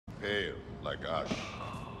pale like ash.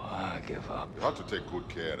 Oh, I give up. You have to take good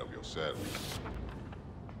care of yourself.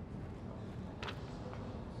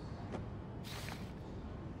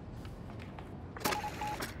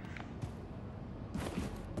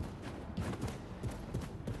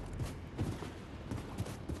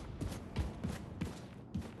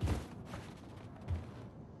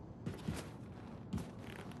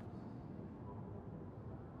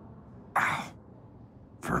 Ow.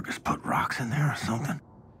 Fergus put rocks in there or something?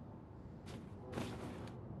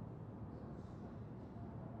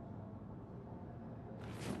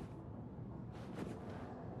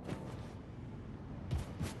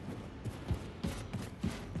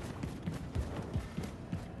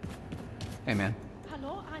 Hey, man.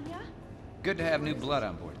 Hello, Anya? Good to have new blood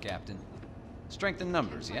on board, Captain. Strength in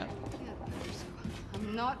numbers, yeah?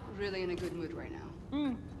 I'm not really in a good mood right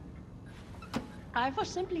now. I was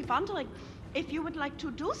simply wondering if you would like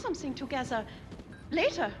to do something together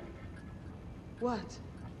later. What?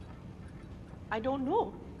 I don't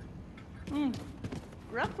know.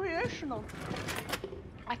 Recreational.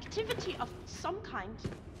 Activity of some kind.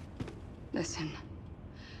 Listen.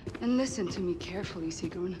 And listen to me carefully,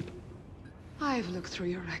 Sigrun. I've looked through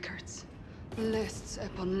your records. Lists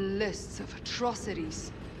upon lists of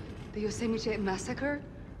atrocities. The Yosemite Massacre?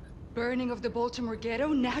 Burning of the Baltimore Ghetto?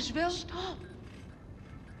 Nashville? Stop!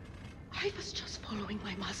 I was just following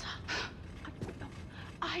my mother.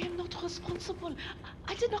 I am not responsible.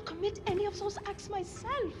 I did not commit any of those acts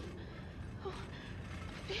myself. Oh,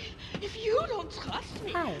 if you don't trust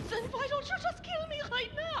me, then why don't you just kill me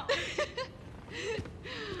right now?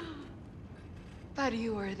 But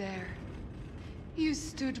you were there. You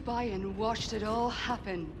stood by and watched it all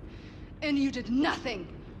happen. And you did nothing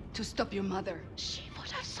to stop your mother. She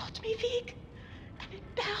would have thought me weak. An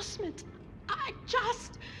embarrassment. I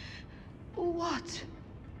just... What?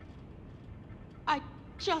 I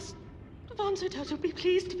just wanted her to be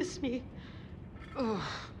pleased with me. Oh.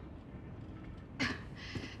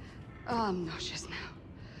 I'm nauseous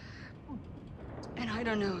now. And I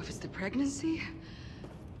don't know if it's the pregnancy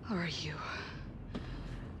or you.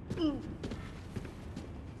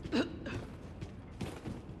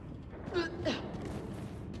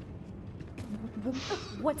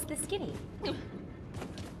 What's the skinny?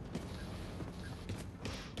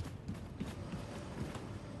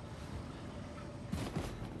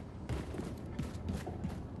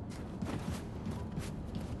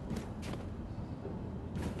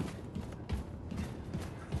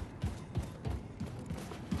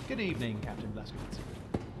 Good evening, Captain Blazkowicz.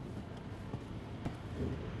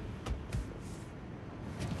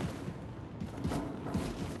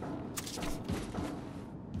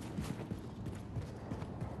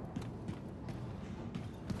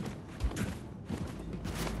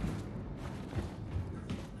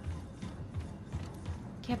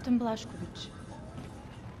 Captain Blazkowicz.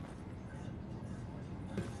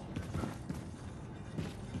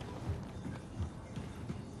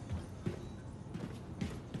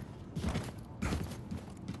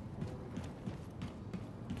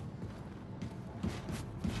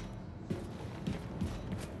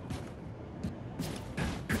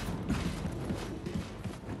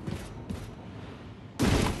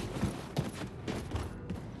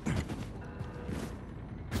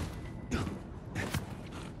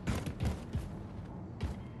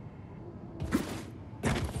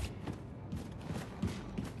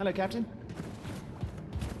 Hello, Captain.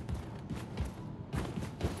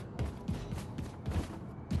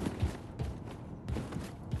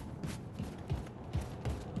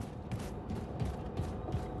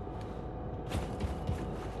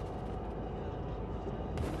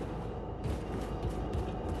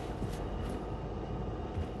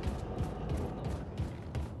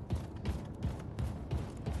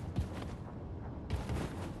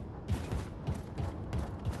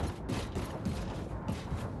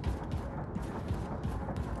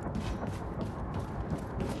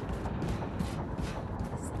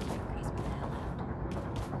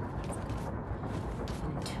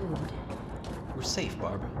 We're safe,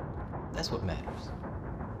 Barbara. That's what matters.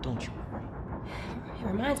 Don't you worry. It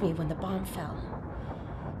reminds me of when the bomb fell.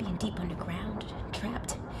 Being deep underground,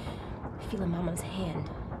 trapped, feeling Mama's hand,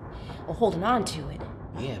 or holding on to it.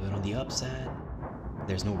 Yeah, but on the upside,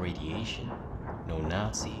 there's no radiation, no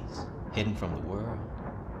Nazis, hidden from the world.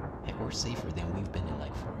 Heck, we're safer than we've been in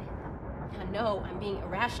like forever. I know I'm being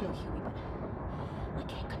irrational, Huey, but I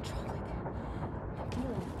can't control it. I'm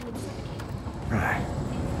feeling suffocated. Right.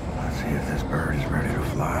 Let's see if this bird is ready to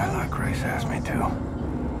fly like Grace asked me to.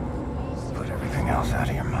 Put everything else out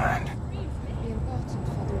of your mind. Be important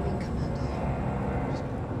for the wing commander.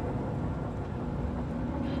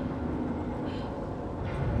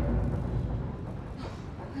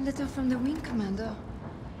 A letter from the Wing Commander.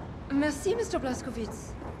 Merci, Mr.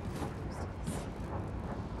 Blazkowicz.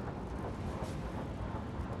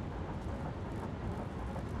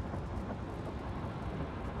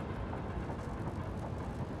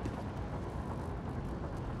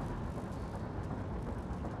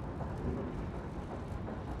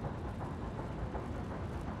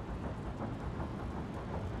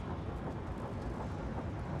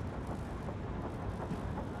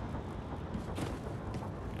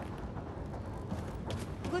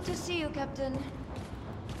 Good to see you, Captain.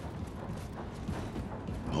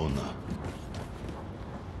 Mona.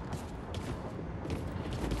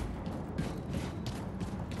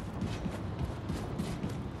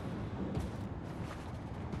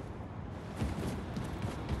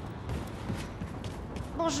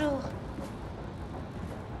 Bonjour.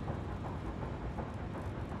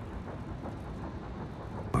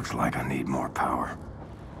 Looks like I need more power.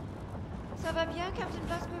 Ça va bien, Captain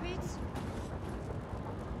Blazkowicz?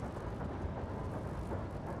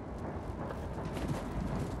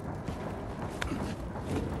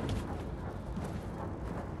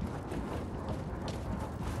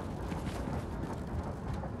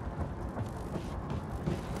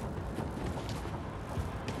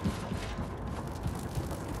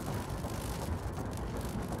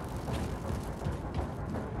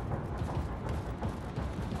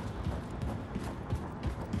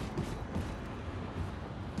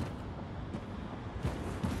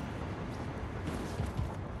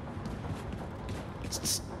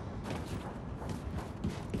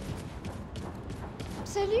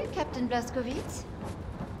 Salut, Captain Blazkowicz.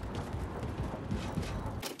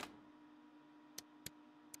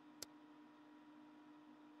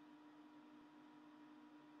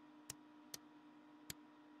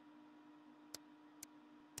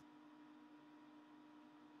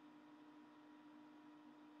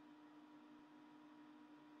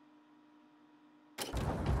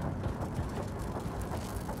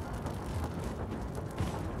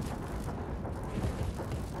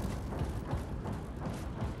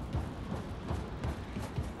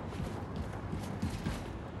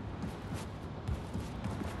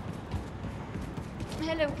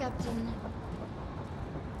 Hello, Captain.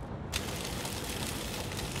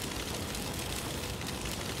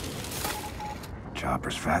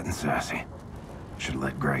 Chopper's fat and sassy. Should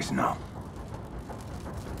let Grace know.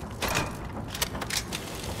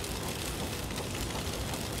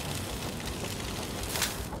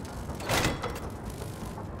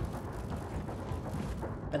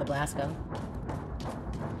 Brother Blasco.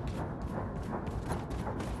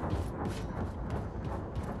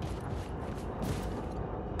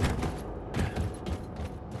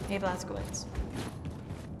 Hey, Blazkowicz.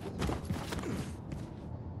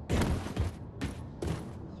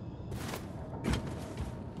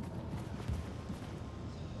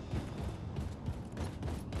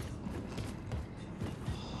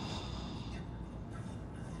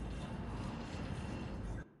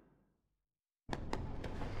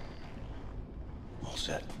 All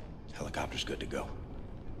set. Helicopter's good to go.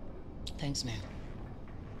 Thanks, man.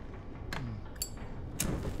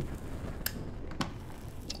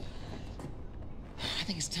 I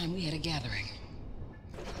think it's time we had a gathering.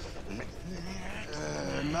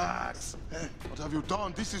 Max, what have you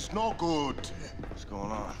done? This is no good. What's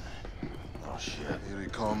going on? Oh, shit. Here he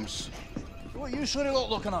comes. What you sure lot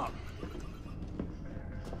looking up?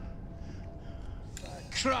 For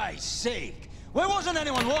Christ's sake! Why wasn't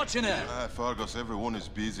anyone watching it? Fergus, everyone is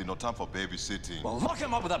busy. No time for babysitting. Well, lock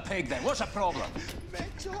him up with a pig then. What's the problem?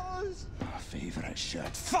 Mentos! My favorite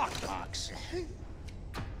shirt. Fuck, Max!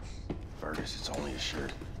 Fergus, it's only a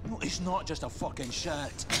shirt. No, it's not just a fucking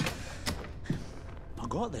shirt. I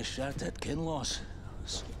got this shirt at Kinloss.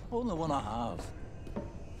 It's the only one I have.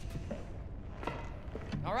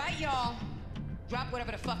 All right, y'all. Drop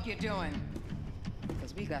whatever the fuck you're doing.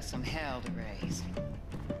 Because we got some hell to raise.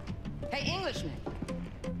 Hey, Englishman.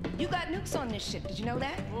 You got nukes on this ship. Did you know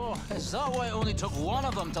that? Oh, is that why it only took one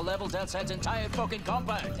of them to level Deathhead's entire fucking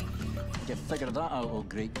compound? You figured that out, oh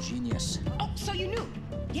great genius. Oh, so you knew.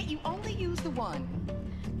 Yet you only used the one.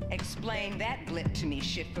 Explain that blip to me,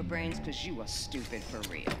 shit for brains, because you are stupid for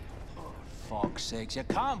real. Fuck's sakes, you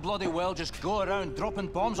can't bloody well just go around dropping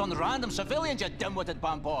bombs on random civilians, you dim-witted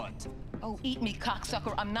bampot. Oh, eat me,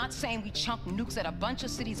 cocksucker. I'm not saying we chunk nukes at a bunch of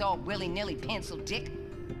cities all willy-nilly, pencil dick.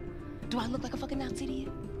 Do I look like a fucking Nazi to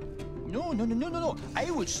you? No.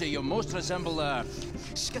 I would say you most resemble a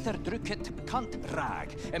skitterdrukit cunt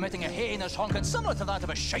rag, emitting a heinous honking similar to that of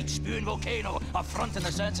a shite-spewing volcano, affronting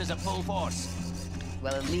the senses at full force.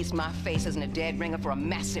 Well, at least my face isn't a dead ringer for a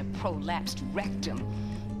massive prolapsed rectum.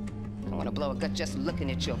 I want to blow a gut just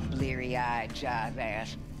looking at your bleary-eyed jive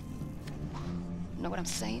ass. Know what I'm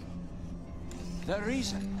saying? The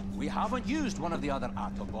reason we haven't used one of the other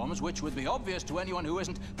atom bombs, which would be obvious to anyone who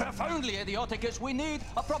isn't profoundly idiotic, is we need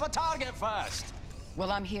a proper target first.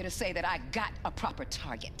 Well, I'm here to say that I got a proper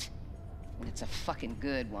target. And it's a fucking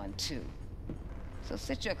good one, too. So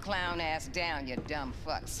sit your clown ass down, you dumb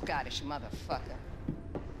fuck, Scottish motherfucker.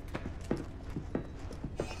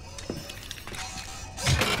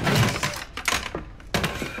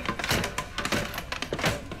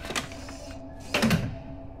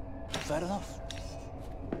 Fair enough.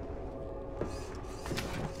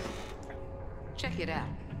 Check it out.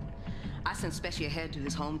 I sent Special ahead to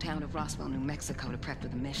his hometown of Roswell, New Mexico to prep for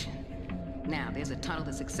the mission. Now, there's a tunnel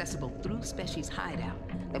that's accessible through Special's hideout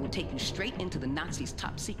that will take you straight into the Nazis'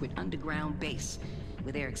 top-secret underground base,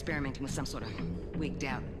 where they're experimenting with some sort of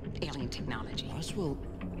wigged-out alien technology. Roswell,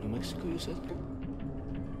 New Mexico, you said?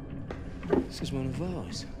 This is one of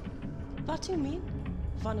ours. What do you mean?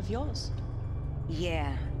 One of yours?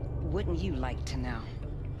 Yeah, wouldn't you like to know?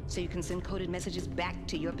 So you can send coded messages back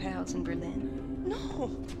to your pals in Berlin? No.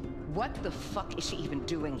 What the fuck is she even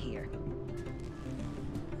doing here?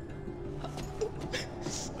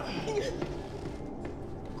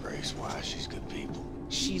 Grace, why? She's good people.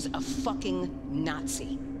 She's a fucking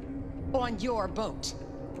Nazi. On your boat.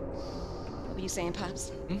 What were you saying,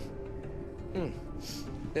 Pops?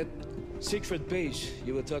 That secret base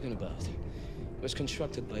you were talking about was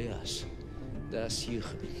constructed by us. Das hier,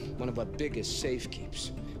 one of our biggest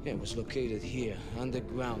safekeeps. Yeah, it was located here,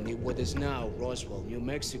 underground, near what is now Roswell, New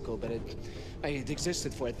Mexico, but it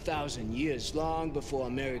existed for 1,000 years, long before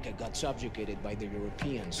America got subjugated by the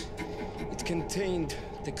Europeans. It contained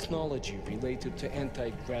technology related to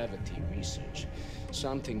anti-gravity research,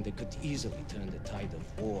 something that could easily turn the tide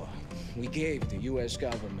of war. We gave the US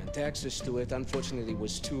government access to it. Unfortunately, it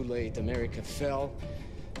was too late. America fell.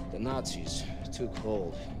 The Nazis took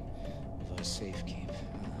hold of our safekeep.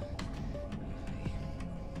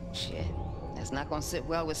 Shit, that's not gonna sit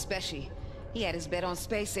well with Special. He had his bet on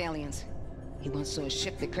space aliens. He once saw a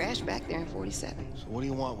ship that crashed back there in 47. So what do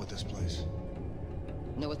you want with this place?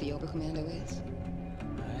 Know what the Oberkommando is?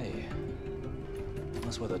 Hey.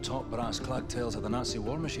 That's where the top brass clagtails of the Nazi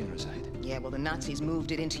war machine reside. Yeah, well, the Nazis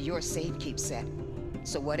moved it into your safekeep set.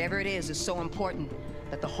 So whatever it is so important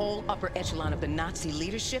that the whole upper echelon of the Nazi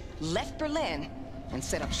leadership left Berlin and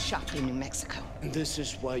set up shop in New Mexico. And this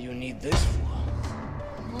is why you need this for.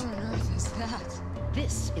 What on earth is that?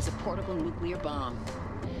 This is a portable nuclear bomb.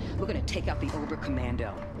 We're gonna take out the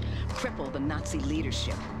Oberkommando, cripple the Nazi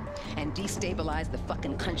leadership, and destabilize the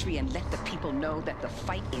fucking country and let the people know that the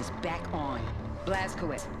fight is back on.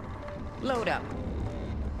 Blazkowicz, load up.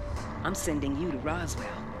 I'm sending you to Roswell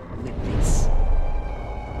with this.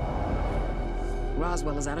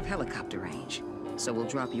 Roswell is out of helicopter range, so we'll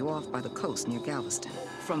drop you off by the coast near Galveston.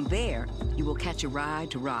 From there, you will catch a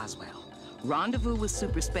ride to Roswell. Rendezvous with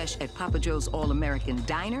Super Spesh at Papa Joe's All-American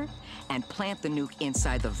Diner, and plant the nuke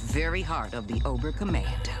inside the very heart of the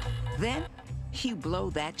Oberkommando. Then, you blow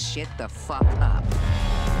that shit the fuck up.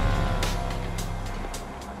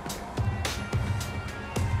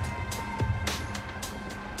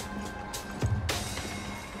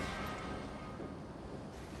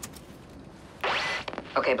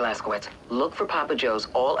 Okay, Blazkowicz, look for Papa Joe's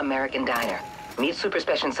All-American Diner. Meet Super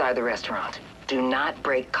Spesh inside the restaurant. Do not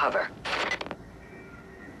break cover.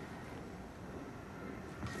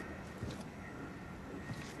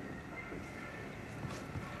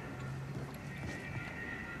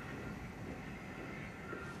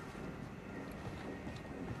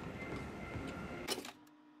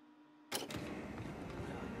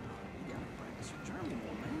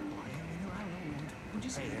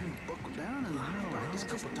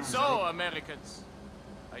 So, Americans,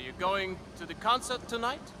 are you going to the concert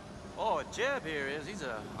tonight? Oh, Jeb here is. He's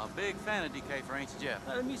a big fan of DK for Ancient Jeb.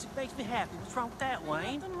 The music makes me happy. What's wrong with that,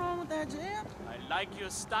 Wayne? Nothing wrong with that, Jeb. I like your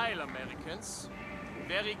style, Americans.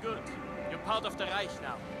 Very good. You're part of the Reich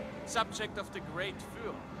now. Subject of the great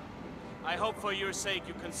Führer. I hope for your sake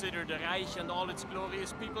you consider the Reich and all its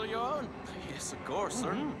glorious people your own. Yes, of course,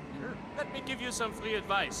 sir. Sure. Let me give you some free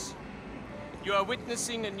advice. You are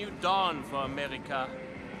witnessing a new dawn for America.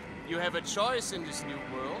 You have a choice in this new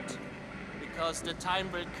world, because the time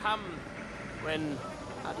will come when,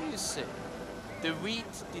 how do you say, the wheat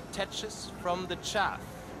detaches from the chaff.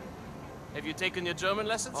 Have you taken your German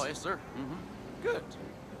lessons? Oh, yes, sir. Good.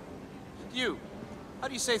 You, how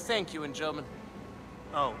do you say thank you in German?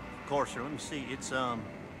 Oh, of course, sir. Let me see. It's,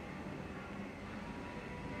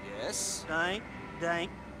 Yes?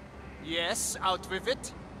 Dank. Yes, out with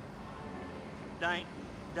it. Danke.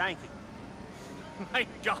 My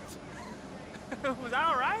God, Was that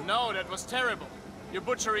alright? No, that was terrible. You're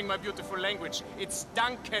butchering my beautiful language. It's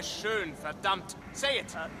Danke schön, verdammt. Say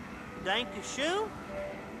it. Danke schön?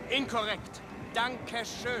 Incorrect. Danke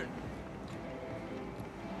schön.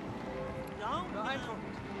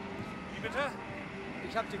 Beeindruckend. Wie bitte?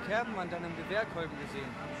 Ich habe die Kerben an deinem Gewehrkolben gesehen.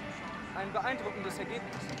 Ein beeindruckendes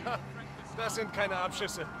Ergebnis. Das sind keine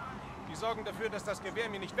Abschüsse. Die sorgen dafür, dass das Gewehr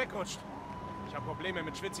mir nicht wegrutscht. Ich habe Probleme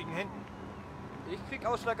mit schwitzigen Händen. Ich krieg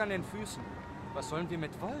Ausschlag an den Füßen. Was sollen wir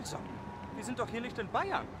mit Wollsocken? Wir sind doch hier nicht in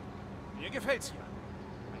Bayern. Mir gefällt's hier.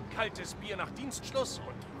 Ein kaltes Bier nach Dienstschluss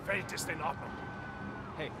und die Welt ist in Ordnung.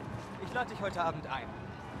 Hey, ich lade dich heute Abend ein.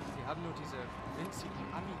 Wir haben nur diese winzigen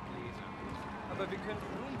Ami-Gläser. Aber wir können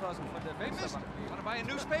Blumenvasen von der Weltverband nehmen. Wanna buy a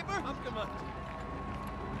newspaper? Abgemacht.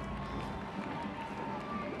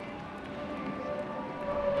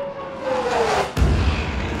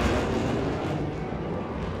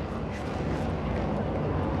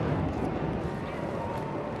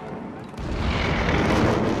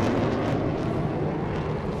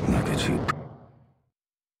 Look at you.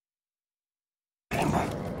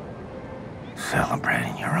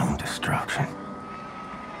 Celebrating your own destruction.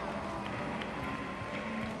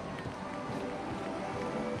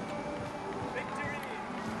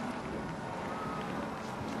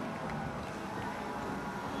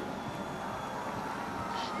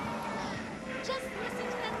 Just listen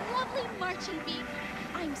to that lovely marching beat.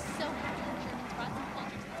 I'm so happy the Germans brought some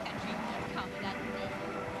culture to this country. Call me that.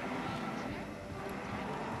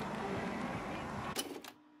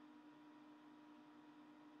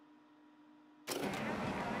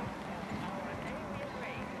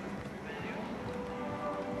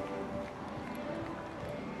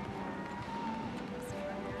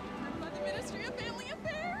 By the Ministry of Family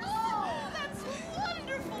Affairs. Oh, that's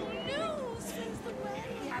wonderful news. When's the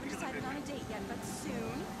wedding? We haven't decided on a date yet, but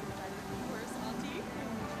soon. Where's Auntie?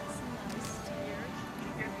 It's nice to hear.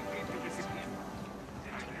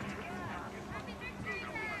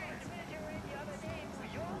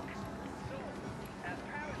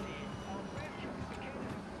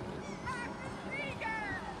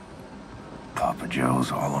 Papa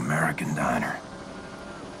Joe's All-American Diner.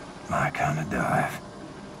 My kind of dive.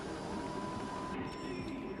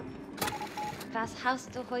 Was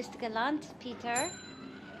hast du heute gelernt, Peter?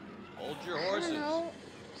 Hold your I horses. don't know.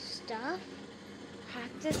 Stuff?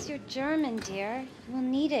 Practice your German, dear. You will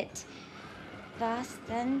need it. Was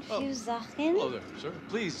denn für Sachen? Hello there, sir.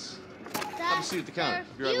 Please, have a seat at the counter.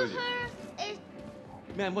 I'll be right with you.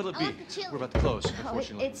 Ma'am, what'll it be? We're about to close, Oh,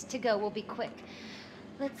 unfortunately. it's to go. We'll be quick.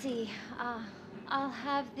 Let's see. I'll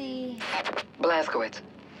have the... Blazkowicz,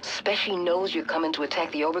 Speshy knows you're coming to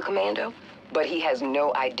attack the Oberkommando, but he has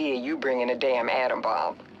no idea you bring in a damn atom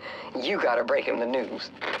bomb. You gotta break him the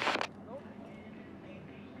news.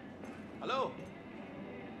 Hello?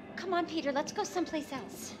 Come on, Peter. Let's go someplace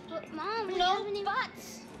else. But Mom, we No haven't even...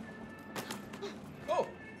 buts. Oh!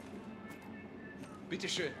 Bitte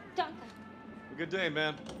schön. Danke. Good day,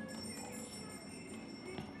 ma'am.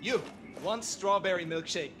 You, one strawberry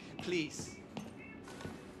milkshake, please.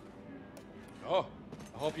 Oh,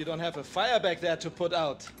 I hope you don't have a fire back there to put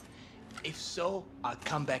out. If so, I'll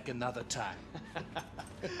come back another time.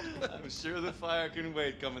 I'm sure the fire can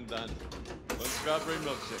wait, Commandant. One strawberry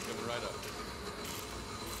milkshake coming right up.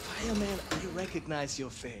 Fireman, I recognize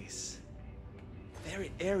your face.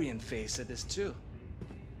 Very Aryan face it is too.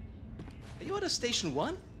 Are you at a Station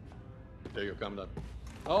 1? There you go, Commandant.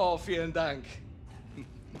 Oh, vielen Dank.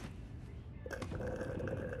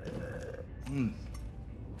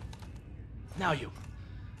 Now you,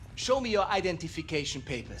 show me your identification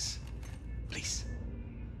papers, please.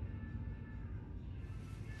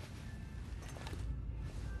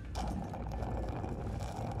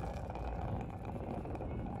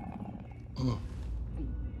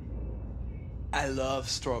 I love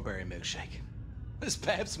strawberry milkshake. It's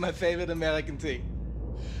perhaps my favorite American tea.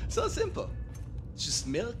 So simple. Just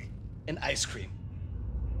milk and ice cream.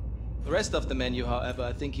 The rest of the menu, however,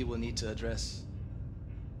 I think you will need to address.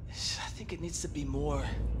 I think it needs to be more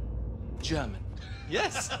German.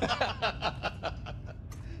 Yes!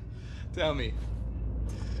 Tell me,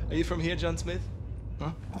 are you from here, John Smith?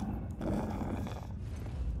 Huh?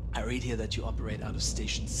 I read here that you operate out of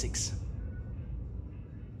Station 6.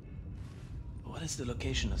 What is the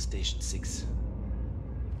location of Station 6?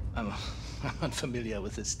 I'm unfamiliar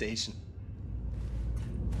with this station.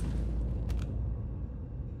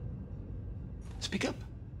 Speak up.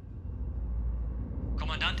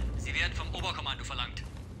 Kommandant, Sie werden vom Oberkommando verlangt.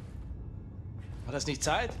 War das nicht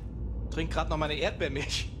Zeit? Trink grad noch meine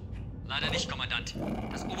Erdbeermilch. Leider nicht, Kommandant.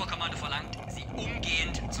 Das Oberkommando verlangt, Sie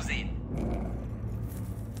umgehend zu sehen.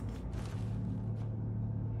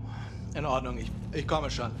 In Ordnung, ich komme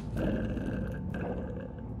schon.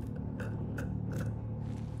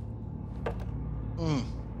 Mein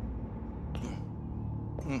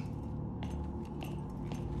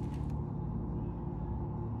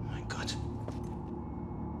Gott.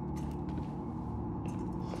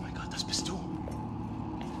 Oh mein Gott, das bist du.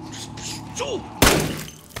 Das bist du!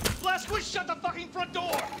 Blazkowicz, shut the fucking front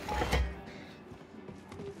door!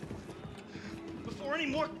 Before any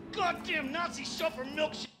more goddamn Nazis show for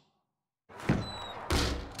milkshake.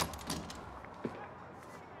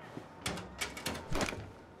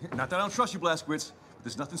 Not that I don't trust you, Blazkowicz, but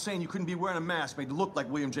there's nothing saying you couldn't be wearing a mask made to look like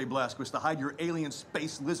William J. Blazkowicz to hide your alien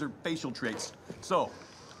space lizard facial traits. So,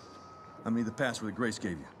 I made the password that Grace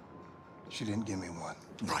gave you. She didn't give me one.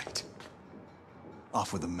 Right.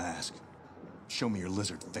 Off with the mask. Show me your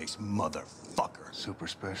lizard face, motherfucker. Super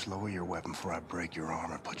Special, lower your weapon before I break your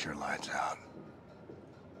arm or put your lights out.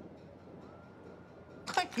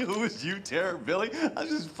 I knew it was you, Terror Billy. I was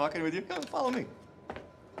just fucking with you. Come on, follow me.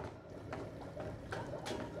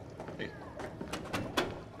 Hey.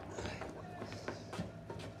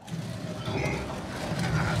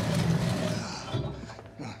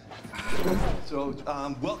 So,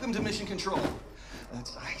 welcome to Mission Control. I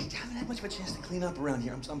haven't had much of a chance to clean up around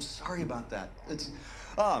here. I'm sorry about that. It's,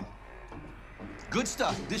 good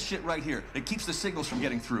stuff. This shit right here. It keeps the signals from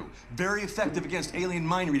getting through. Very effective against alien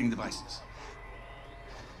mind-reading devices.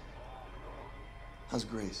 How's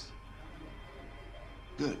Grace?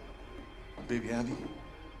 Good. Baby Abby?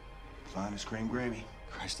 Fine as cream gravy.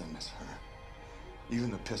 Christ, I miss her. Even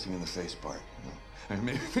the pissing in the face part, you know? I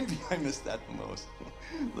mean, maybe I miss that the most.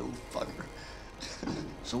 Little fucker.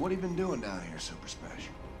 So what have you been doing down here, Super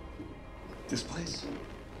Special? This place?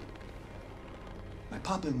 My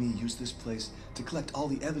papa and me used this place to collect all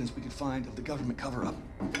the evidence we could find of the government cover-up.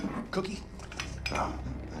 Cookie? Oh.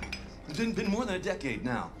 It's been more than a decade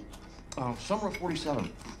now. Summer of '47.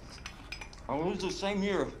 It was the same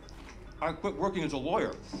year I quit working as a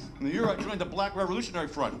lawyer. In the year I joined the Black Revolutionary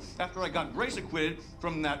Front, after I got Grace acquitted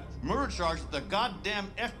from that murder charge that the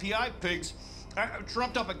goddamn FBI pigs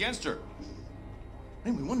trumped up against her.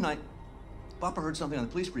 Anyway, one night, Papa heard something on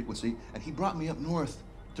the police frequency, and he brought me up north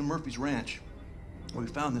to Murphy's Ranch, where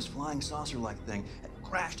we found this flying saucer-like thing that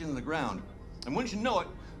crashed into the ground. And wouldn't you know it,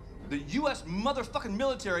 the U.S. motherfucking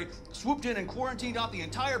military swooped in and quarantined off the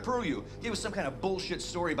entire purview. Gave us some kind of bullshit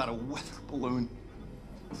story about a weather balloon.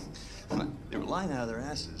 They were lying out of their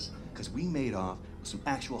asses, because we made off with some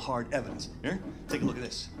actual hard evidence. Here, take a look at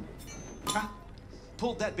this. Huh?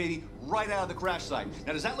 Pulled that baby right out of the crash site.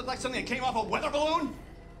 Now, does that look like something that came off a weather balloon?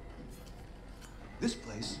 This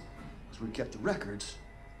place is where we kept the records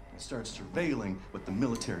and started surveilling what the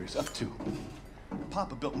military's up to.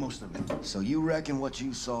 Papa built most of it. So you reckon what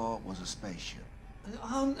you saw was a spaceship?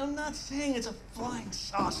 I'm not saying it's a flying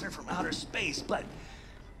saucer from outer space, but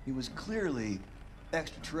it was clearly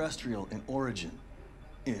extraterrestrial in origin,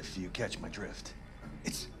 if you catch my drift.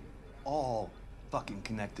 It's all fucking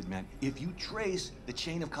connected, man. If you trace the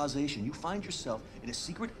chain of causation, you find yourself in a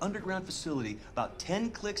secret underground facility about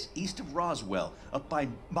 10 clicks east of Roswell, up by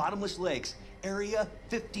Bottomless Lakes, Area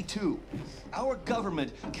 52. Our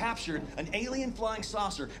government captured an alien flying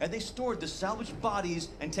saucer, and they stored the salvaged bodies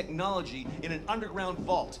and technology in an underground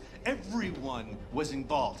vault. Everyone was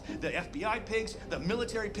involved. The FBI pigs, the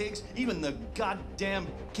military pigs, even the goddamn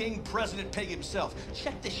King President pig himself.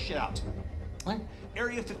 Check this shit out. Right?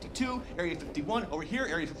 Area 52, Area 51, over here,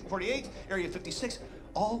 Area 48, Area 56,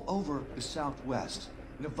 all over the Southwest.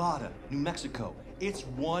 Nevada, New Mexico. It's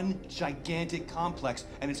one gigantic complex,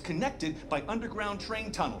 and it's connected by underground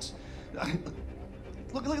train tunnels.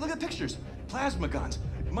 Look at the pictures. Plasma guns,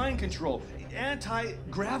 mind control,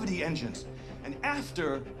 anti-gravity engines. And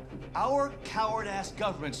after our coward-ass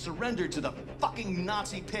government surrendered to the fucking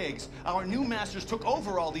Nazi pigs, our new masters took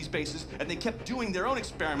over all these bases, and they kept doing their own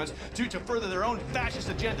experiments to further their own fascist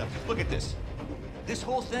agenda. Look at this. This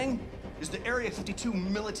whole thing is the Area 52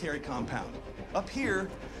 military compound. Up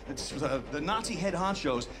here, it's the Nazi head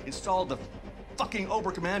honchos installed the fucking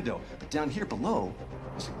Oberkommando. But down here below,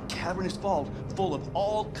 there's a cavernous vault full of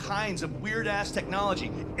all kinds of weird-ass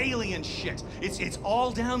technology, alien shit. It's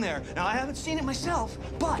all down there. Now, I haven't seen it myself,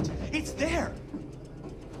 but it's there.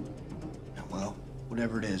 Well,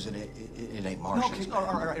 whatever it is, it ain't Martian. Okay,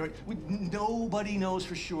 all right. Nobody knows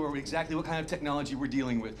for sure exactly what kind of technology we're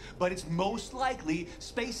dealing with, but it's most likely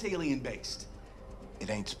space alien-based. It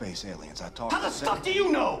ain't space aliens. I talked. How the fuck do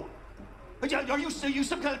you know? Are you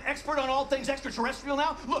some kind of expert on all things extraterrestrial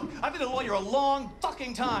now? Look, I've been a lawyer a long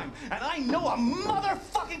fucking time, and I know a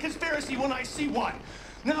motherfucking conspiracy when I see one.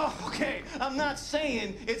 No, okay, I'm not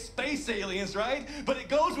saying it's space aliens, right? But it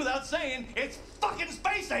goes without saying it's fucking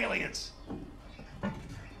space aliens!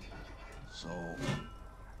 So,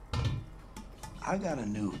 I got a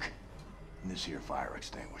nuke in this here fire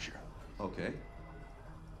extinguisher. Okay.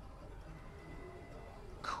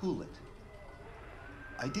 Cool it.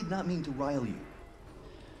 I did not mean to rile you.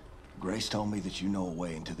 Grace told me that you know a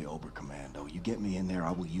way into the Oberkommando. You get me in there,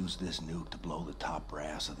 I will use this nuke to blow the top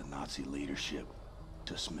brass of the Nazi leadership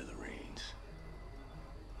to smithereens.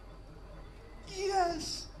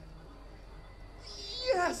 Yes!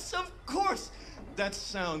 Yes, of course! That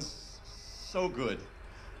sounds so good.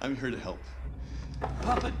 I'm here to help.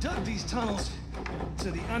 Papa dug these tunnels to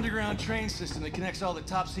the underground train system that connects all the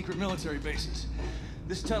top secret military bases.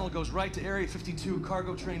 This tunnel goes right to Area 52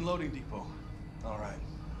 cargo train loading depot. All right.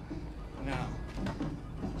 Now,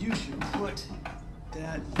 you should put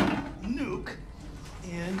that nuke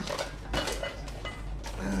in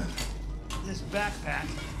this backpack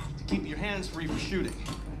to keep your hands free for shooting.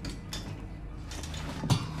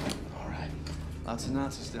 All right. Lots of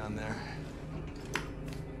Nazis down there.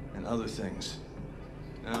 And other things.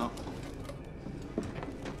 Now,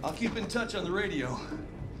 I'll keep in touch on the radio.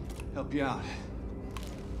 Help you out.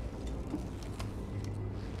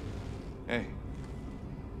 Hey.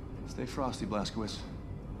 Stay frosty, Blazkowicz.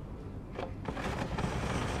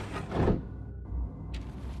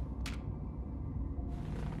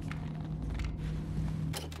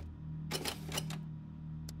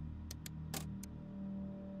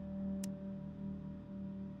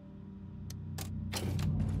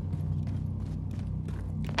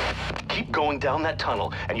 Keep going down that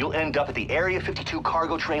tunnel, and you'll end up at the Area 52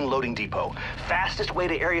 cargo train loading depot. Fastest way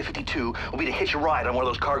to Area 52 will be to hitch a ride on one of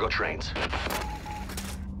those cargo trains.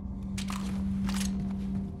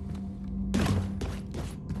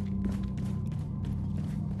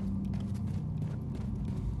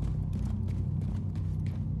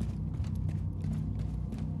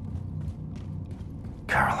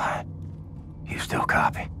 Caroline, you still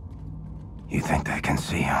copy? You think they can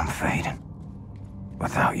see I'm fading?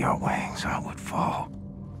 Without your wings, I would fall.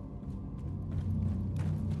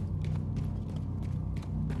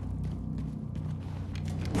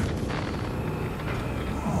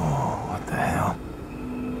 Oh, what the hell?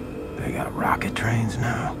 They got rocket trains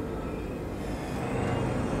now?